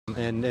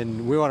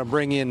And we want to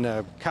bring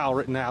in Kyle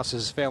Rittenhouse,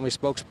 his family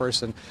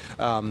spokesperson.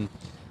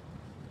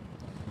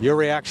 Your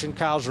reaction,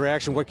 Kyle's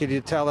reaction, what could you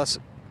tell us,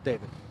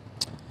 David?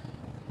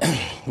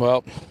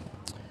 Well,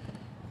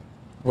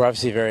 we're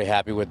obviously very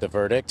happy with the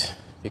verdict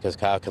because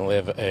Kyle can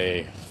live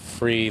a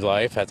free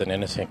life as an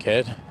innocent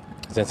kid,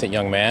 as an innocent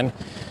young man.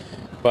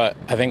 But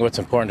I think what's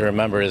important to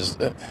remember is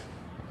that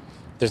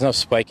there's no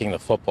spiking the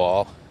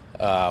football.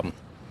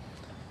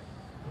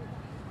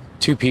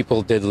 Two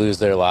people did lose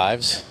their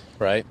lives,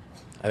 right?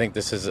 I think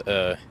this is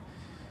a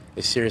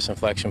serious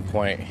inflection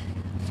point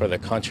for the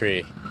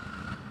country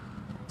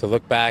to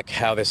look back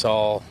how this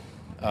all,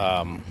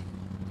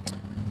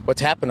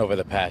 what's happened over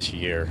the past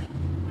year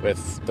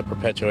with the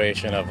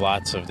perpetuation of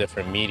lots of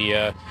different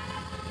media,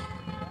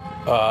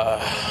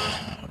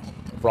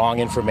 wrong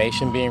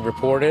information being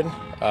reported.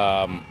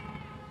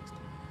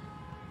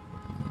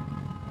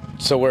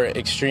 So we're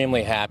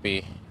extremely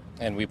happy,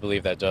 and we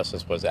believe that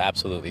justice was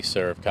absolutely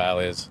served.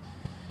 Kyle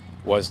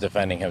was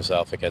defending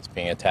himself against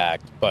being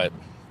attacked, but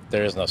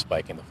there is no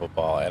spike in the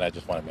football, and I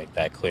just want to make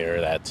that clear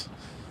that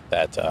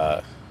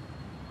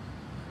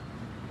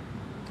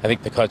I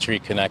think the country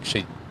can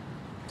actually,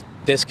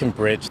 this can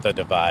bridge the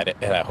divide,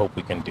 and I hope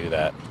we can do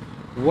that.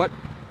 What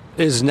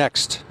is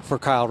next for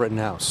Kyle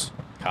Rittenhouse?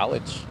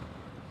 College.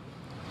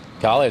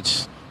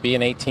 Be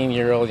an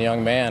 18-year-old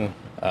young man.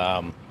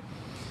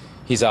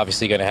 He's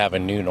obviously going to have a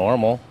new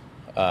normal,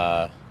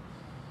 but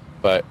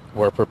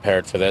we're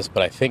prepared for this.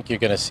 But I think you're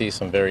going to see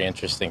some very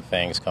interesting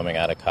things coming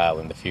out of Kyle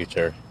in the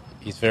future.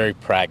 He's very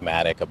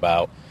pragmatic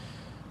about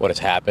what has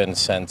happened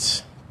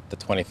since the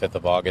 25th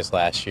of August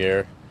last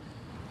year.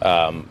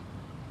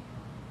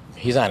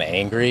 He's not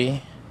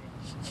angry.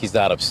 He's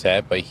not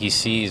upset, but he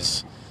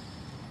sees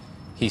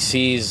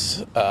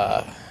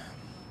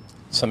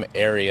some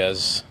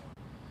areas,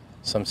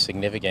 some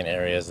significant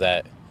areas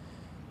that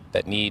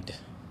need.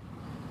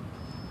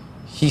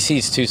 He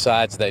sees two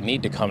sides that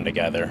need to come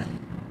together,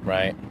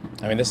 right?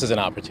 I mean, this is an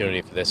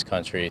opportunity for this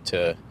country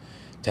to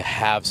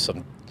have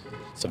some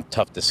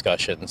tough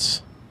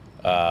discussions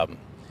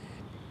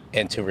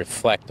and to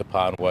reflect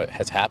upon what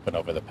has happened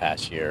over the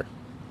past year.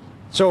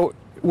 So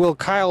will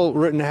Kyle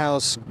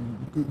Rittenhouse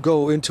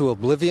go into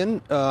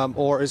oblivion,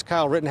 or is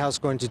Kyle Rittenhouse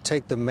going to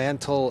take the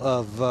mantle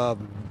of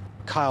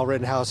Kyle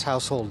Rittenhouse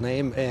household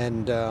name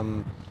and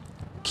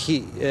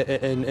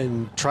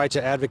try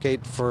to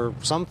advocate for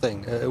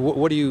something?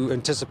 What do you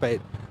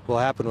anticipate will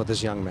happen with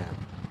this young man?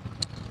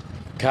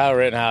 Kyle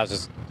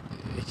Rittenhouse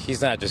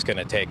he's not just going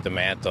to take the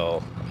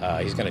mantle.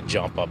 He's going to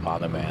jump up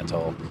on the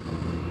mantle.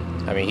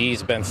 I mean,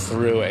 he's been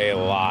through a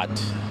lot.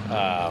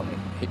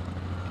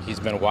 He's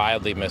been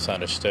widely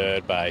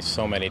misunderstood by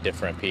so many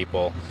different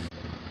people.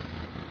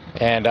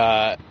 And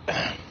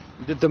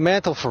the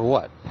mantle for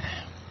what?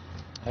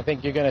 I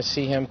think you're going to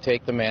see him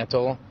take the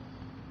mantle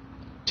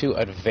to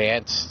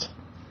advance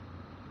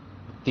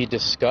the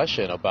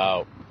discussion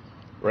about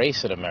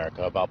race in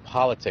America, about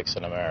politics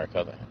in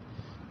America.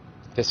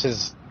 This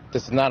is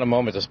not a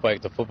moment to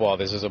spike the football.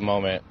 This is a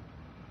moment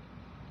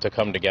to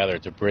come together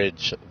to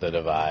bridge the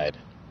divide.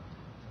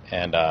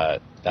 And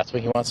that's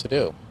what he wants to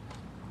do.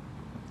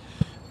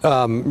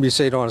 You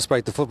say you don't want to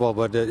spike the football,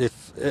 but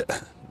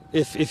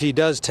if he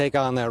does take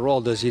on that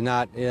role, does he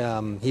not?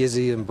 Is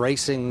he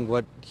embracing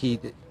what he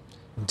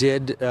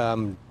did,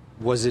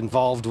 was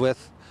involved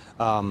with?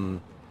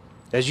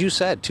 As you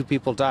said, two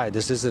people died.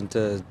 This isn't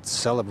a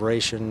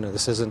celebration.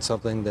 This isn't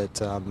something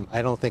that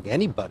I don't think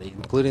anybody,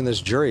 including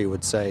this jury,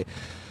 would say,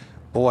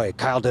 boy,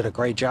 Kyle did a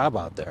great job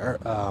out there.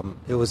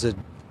 It was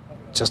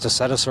just a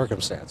set of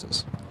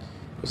circumstances.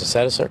 It was a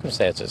set of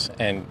circumstances,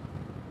 and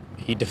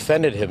he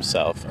defended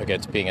himself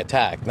against being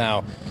attacked.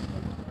 Now,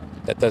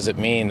 that doesn't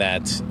mean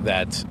that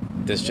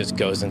this just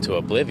goes into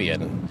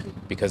oblivion,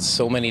 because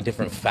so many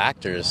different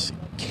factors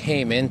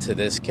came into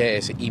this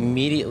case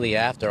immediately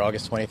after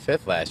August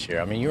 25th last year.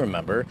 I mean, you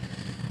remember,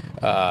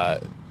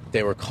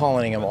 they were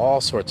calling him all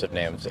sorts of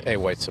names, a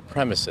white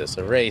supremacist,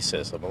 a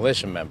racist, a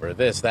militia member,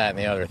 this, that, and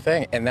the other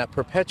thing, and that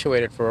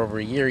perpetuated for over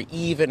a year,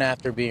 even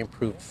after being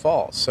proved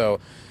false. So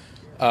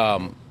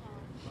I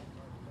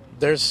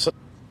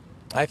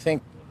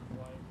think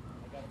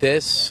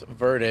this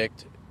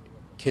verdict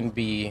can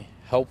be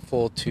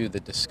helpful to the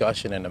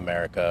discussion in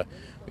America.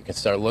 We can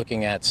start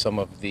looking at some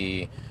of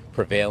the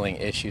prevailing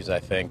issues, I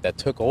think, that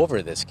took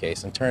over this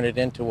case and turned it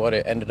into what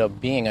it ended up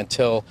being,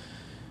 until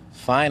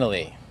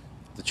finally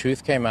the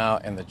truth came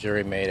out and the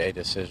jury made a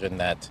decision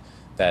that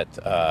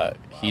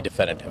he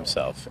defended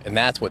himself. And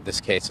that's what this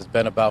case has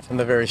been about from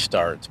the very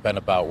start. It's been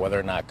about whether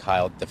or not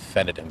Kyle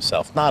defended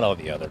himself, not all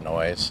the other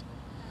noise,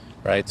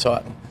 right?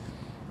 So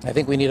I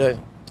think we need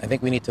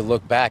to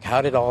look back.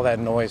 How did all that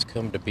noise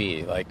come to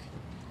be?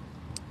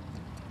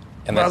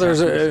 And well, there's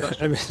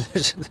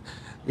the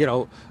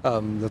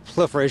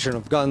proliferation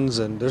of guns,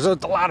 and there's a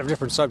lot of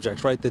different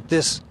subjects, right, that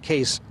this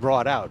case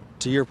brought out,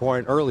 to your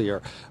point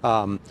earlier,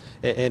 and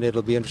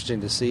it'll be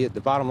interesting to see it.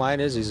 The bottom line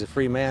is he's a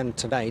free man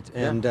tonight,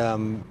 and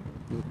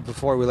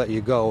before we let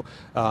you go,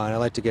 and I'd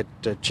like to get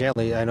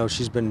Chanley. I know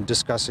she's been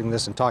discussing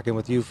this and talking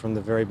with you from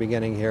the very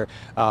beginning here,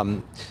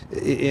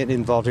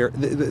 involved here.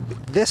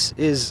 This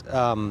is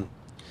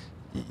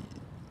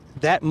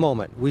that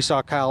moment. We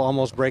saw Kyle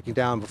almost breaking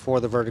down before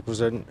the verdict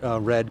was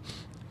read,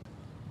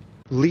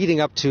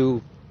 leading up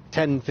to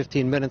 10,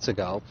 15 minutes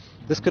ago.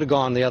 This could have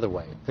gone the other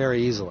way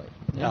very easily.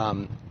 Yeah.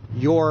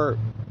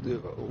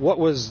 What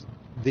was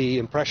the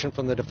impression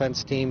from the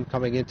defense team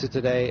coming into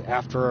today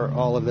after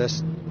all of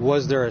this?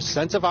 Was there a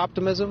sense of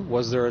optimism?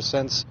 Was there a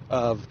sense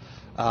of,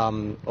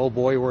 oh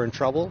boy, we're in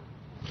trouble?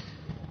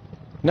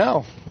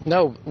 No,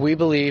 we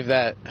believe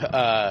that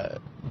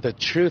the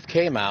truth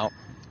came out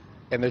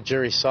and the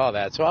jury saw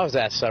that. So I was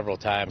asked several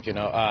times,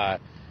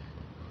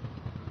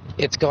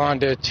 it's gone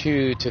to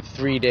 2 to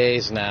 3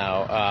 days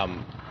now.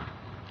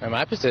 And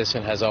my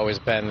position has always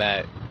been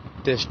that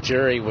this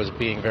jury was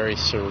being very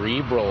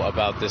cerebral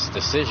about this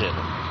decision.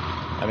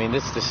 I mean,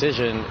 this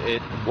decision,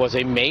 it was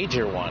a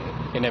major one,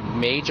 in a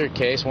major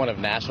case, one of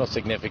national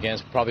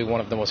significance, probably one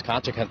of the most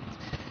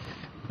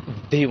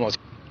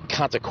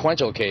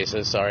consequential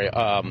cases,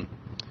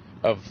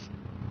 of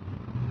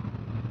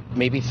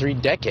maybe 3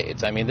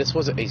 decades. I mean, this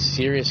was a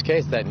serious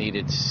case that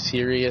needed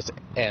serious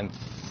and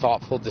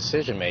thoughtful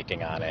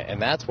decision-making on it, and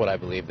that's what I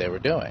believe they were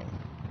doing.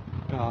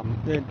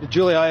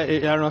 Julie, I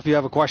don't know if you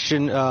have a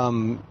question,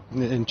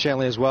 and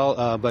Chanley as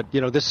well, but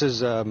this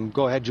is,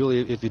 go ahead, Julie,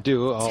 if you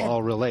do,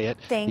 I'll relay it.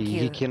 Thank you.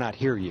 He cannot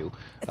hear you.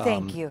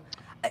 Thank you.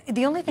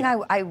 The only thing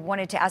I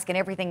wanted to ask, and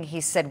everything he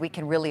said we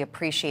can really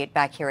appreciate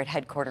back here at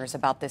headquarters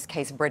about this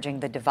case, bridging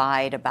the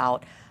divide,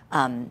 about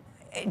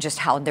just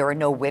how there are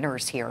no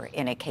winners here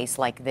in a case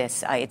like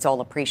this. It's all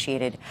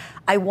appreciated.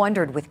 I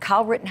wondered, with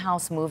Kyle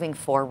Rittenhouse moving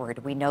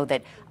forward, we know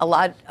that a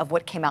lot of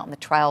what came out in the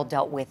trial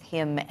dealt with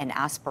him and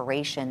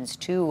aspirations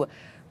to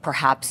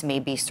perhaps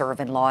maybe serve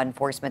in law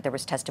enforcement. There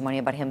was testimony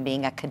about him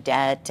being a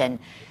cadet and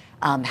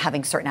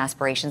having certain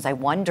aspirations. I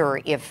wonder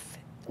if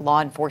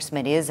law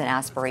enforcement is an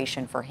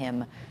aspiration for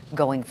him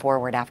going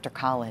forward after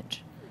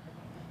college.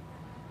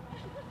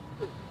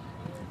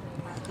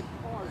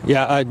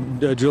 Yeah,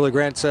 Julie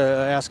Grant's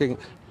asking,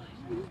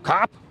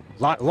 cop,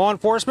 law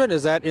enforcement,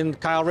 is that in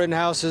Kyle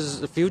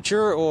Rittenhouse's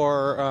future,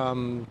 or?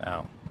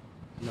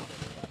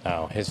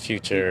 No, his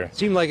future.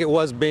 Seemed like it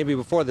was maybe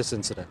before this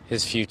incident.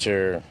 His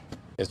future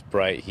is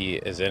bright. He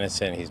is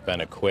innocent. He's been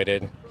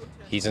acquitted.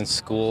 He's in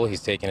school.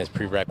 He's taking his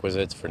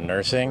prerequisites for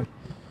nursing,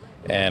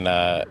 and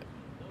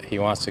he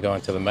wants to go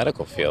into the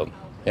medical field.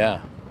 Yeah.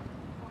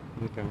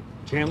 Okay.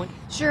 Chanley?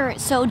 Sure.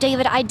 So,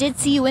 David, I did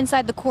see you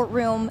inside the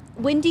courtroom.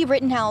 Wendy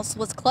Rittenhouse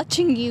was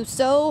clutching you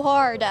so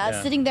hard,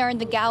 sitting there in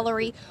the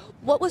gallery.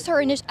 What was her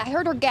initial? I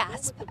heard her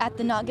gasp at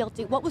the not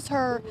guilty. What was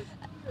her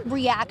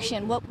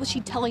reaction? What was she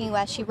telling you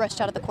as she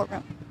rushed out of the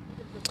courtroom?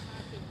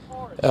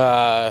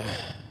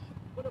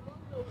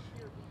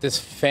 This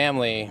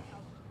family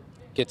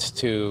gets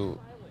to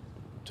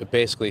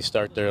basically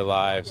start their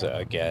lives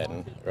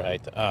again,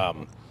 right?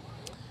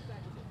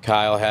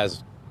 Kyle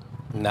has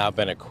now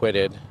been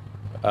acquitted.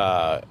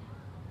 A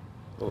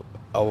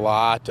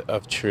lot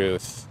of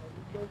truth,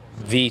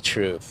 the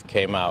truth,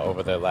 came out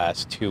over the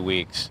last 2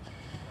 weeks.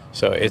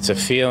 So it's a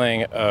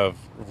feeling of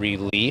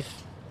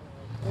relief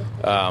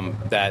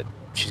that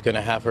she's going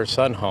to have her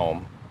son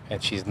home,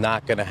 and she's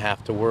not going to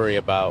have to worry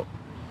about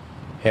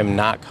him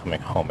not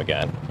coming home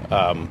again.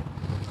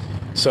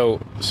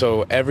 So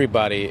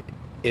everybody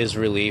is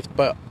relieved,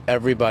 but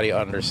everybody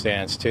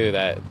understands too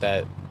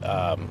that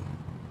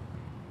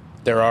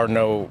there are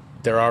no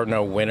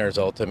winners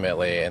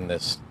ultimately in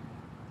this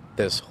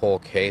whole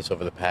case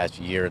over the past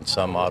year and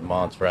some odd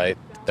months, right?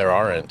 There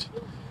aren't.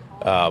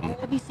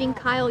 Have you seen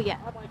Kyle yet?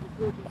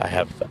 I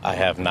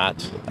have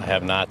not.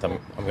 I'm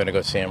going to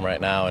go see him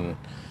right now, and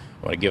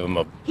I'm going to give him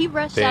a He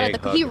rushed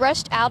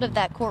out of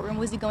that courtroom.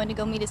 Was he going to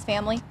go meet his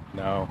family?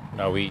 No,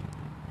 we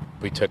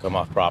took him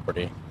off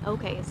property.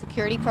 Okay, a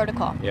security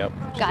protocol. Yep,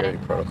 Got security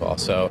it. protocol.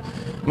 So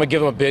I'm going to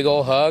give him a big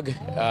old hug.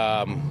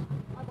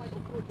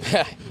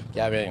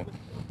 Yeah, I mean,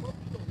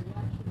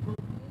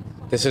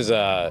 this is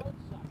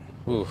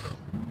oof.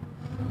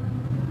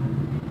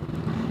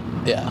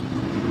 Yeah.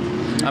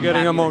 I'm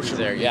getting emotional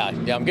there. Yeah,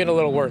 I'm getting a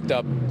little worked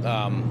up,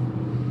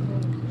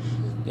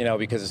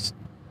 because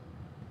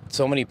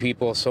so many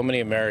people, so many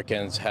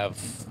Americans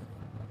have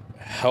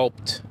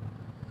helped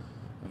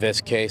this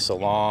case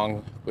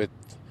along with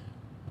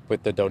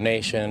the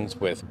donations,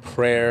 with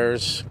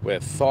prayers,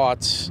 with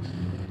thoughts,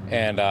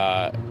 and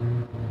I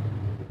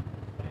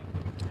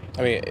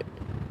mean,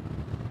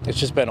 it's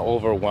just been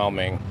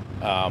overwhelming,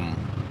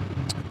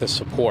 the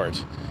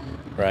support,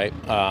 right?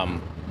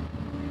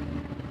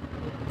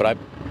 But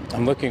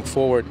I'm looking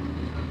forward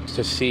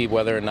to see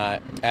whether or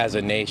not, as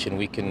a nation,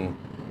 we can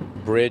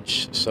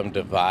bridge some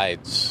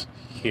divides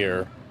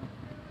here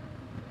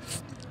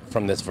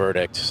from this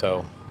verdict.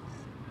 So,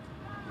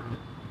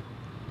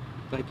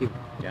 thank you.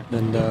 Yeah.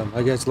 And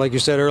I guess, like you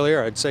said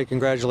earlier, I'd say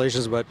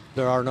congratulations, but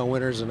there are no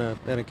winners in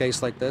a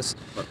case like this.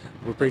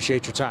 We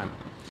appreciate your time.